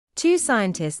Two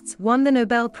scientists won the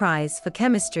Nobel Prize for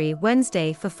Chemistry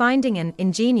Wednesday for finding an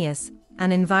ingenious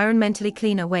and environmentally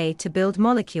cleaner way to build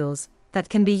molecules that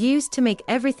can be used to make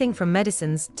everything from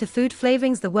medicines to food.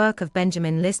 Flavorings the work of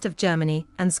Benjamin List of Germany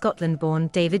and Scotland-born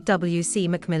David W.C.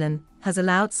 MacMillan has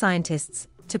allowed scientists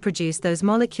to produce those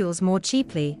molecules more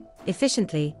cheaply,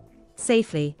 efficiently,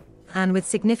 safely, and with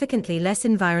significantly less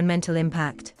environmental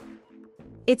impact.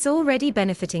 It's already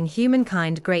benefiting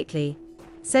humankind greatly,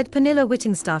 said Pernilla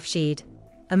Wittung-Stafshede,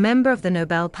 a member of the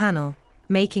Nobel panel.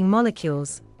 Making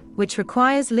molecules, which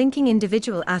requires linking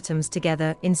individual atoms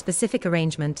together in specific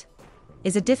arrangement,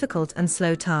 is a difficult and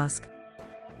slow task.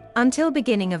 Until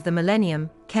beginning of the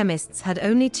millennium, chemists had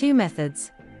only two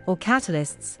methods, or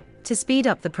catalysts, to speed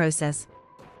up the process.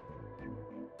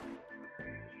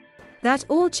 That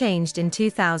all changed in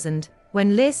 2000,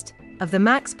 when List, of the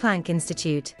Max Planck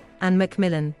Institute, and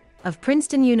MacMillan, of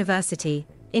Princeton University,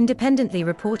 independently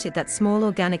reported that small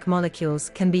organic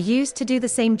molecules can be used to do the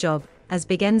same job as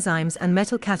big enzymes and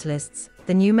metal catalysts.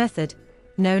 The new method,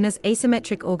 known as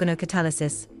asymmetric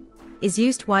organocatalysis, is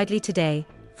used widely today,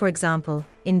 for example,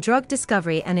 in drug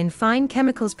discovery and in fine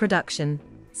chemicals production,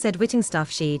 said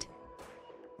Wittung-Stafshede.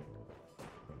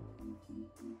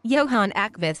 Johann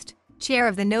Akvist, chair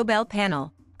of the Nobel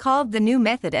panel, called the new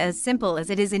method as simple as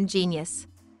it is ingenious.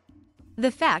 The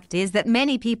fact is that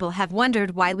many people have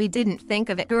wondered why we didn't think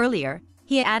of it earlier,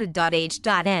 he added.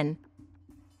 H.N.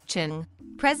 Chung,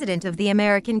 president of the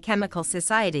American Chemical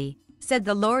Society, said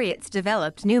the laureates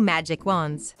developed new magic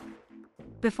wands.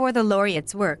 Before the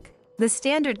laureates' work, the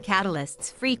standard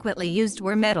catalysts frequently used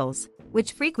were metals,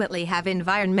 which frequently have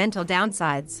environmental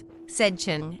downsides, said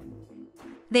Chung.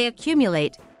 They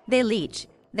accumulate, they leach,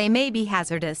 they may be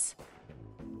hazardous.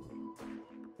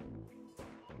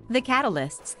 The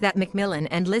catalysts that MacMillan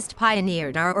and List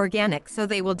pioneered are organic, so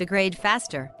they will degrade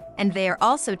faster, and they are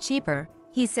also cheaper,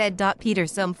 he said. Peter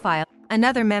Somfile,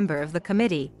 another member of the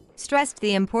committee, stressed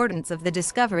the importance of the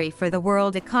discovery for the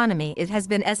world economy. It has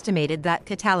been estimated that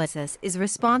catalysis is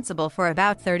responsible for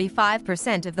about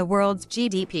 35% of the world's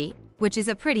GDP, which is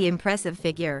a pretty impressive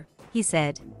figure, he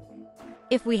said.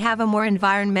 If we have a more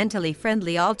environmentally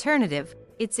friendly alternative,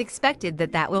 it's expected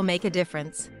that that will make a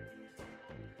difference.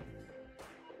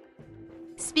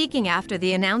 Speaking after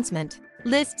the announcement,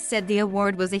 List said the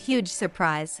award was a huge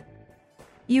surprise.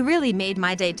 "You really made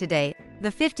my day today,"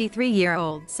 the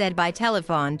 53-year-old said by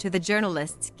telephone to the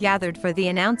journalists gathered for the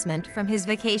announcement from his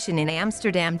vacation in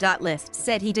Amsterdam. List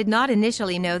said he did not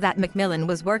initially know that MacMillan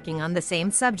was working on the same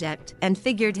subject and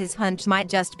figured his hunch might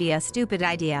just be a stupid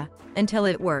idea, until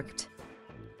it worked.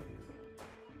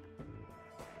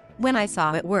 "When I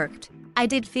saw it worked, I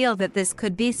did feel that this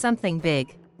could be something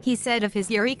big," he said of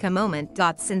his eureka moment.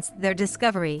 Since their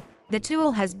discovery, the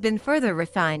tool has been further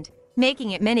refined, making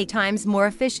it many times more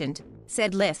efficient,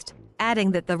 said List,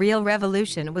 adding that the real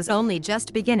revolution was only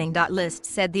just beginning. List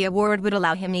said the award would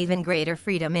allow him even greater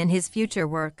freedom in his future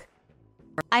work.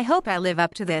 "I hope I live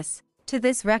up to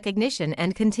this recognition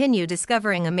and continue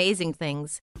discovering amazing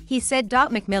things," he said.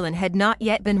 MacMillan had not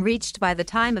yet been reached by the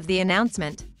time of the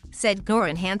announcement, said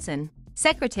Göran Hansson,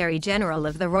 Secretary General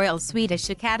of the Royal Swedish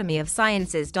Academy of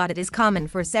Sciences. It is common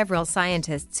for several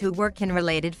scientists who work in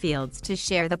related fields to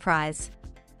share the prize.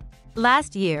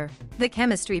 Last year, the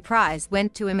Chemistry Prize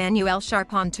went to Emmanuelle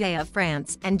Charpentier of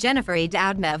France and Jennifer A.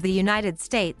 Doudna of the United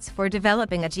States for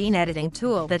developing a gene editing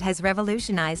tool that has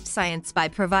revolutionized science by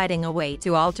providing a way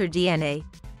to alter DNA.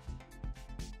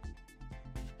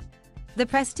 The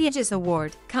prestigious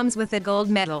award comes with a gold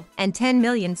medal and 10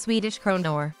 million Swedish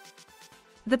kronor.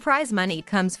 The prize money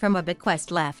comes from a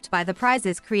bequest left by the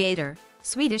prize's creator,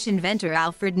 Swedish inventor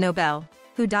Alfred Nobel,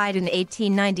 who died in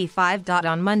 1895.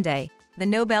 On Monday, the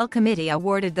Nobel Committee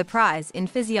awarded the prize in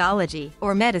physiology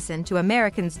or medicine to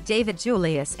Americans David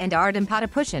Julius and Artem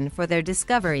Potapushin for their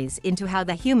discoveries into how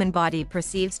the human body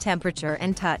perceives temperature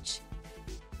and touch.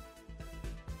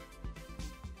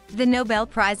 The Nobel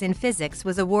Prize in Physics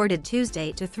was awarded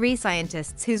Tuesday to 3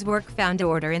 scientists whose work found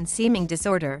order in seeming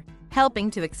disorder,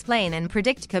 helping to explain and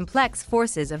predict complex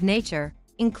forces of nature,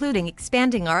 including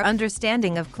expanding our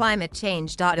understanding of climate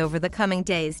change. Over the coming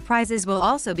days, prizes will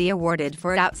also be awarded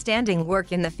for outstanding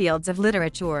work in the fields of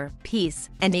literature, peace,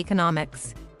 and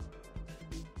economics.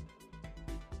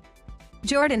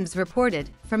 Jordans reported,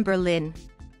 from Berlin.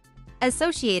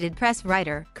 Associated Press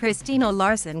writer Christina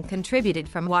Larson contributed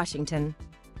from Washington.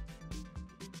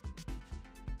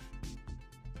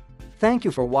 Thank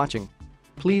you for watching.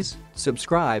 Please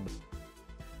subscribe.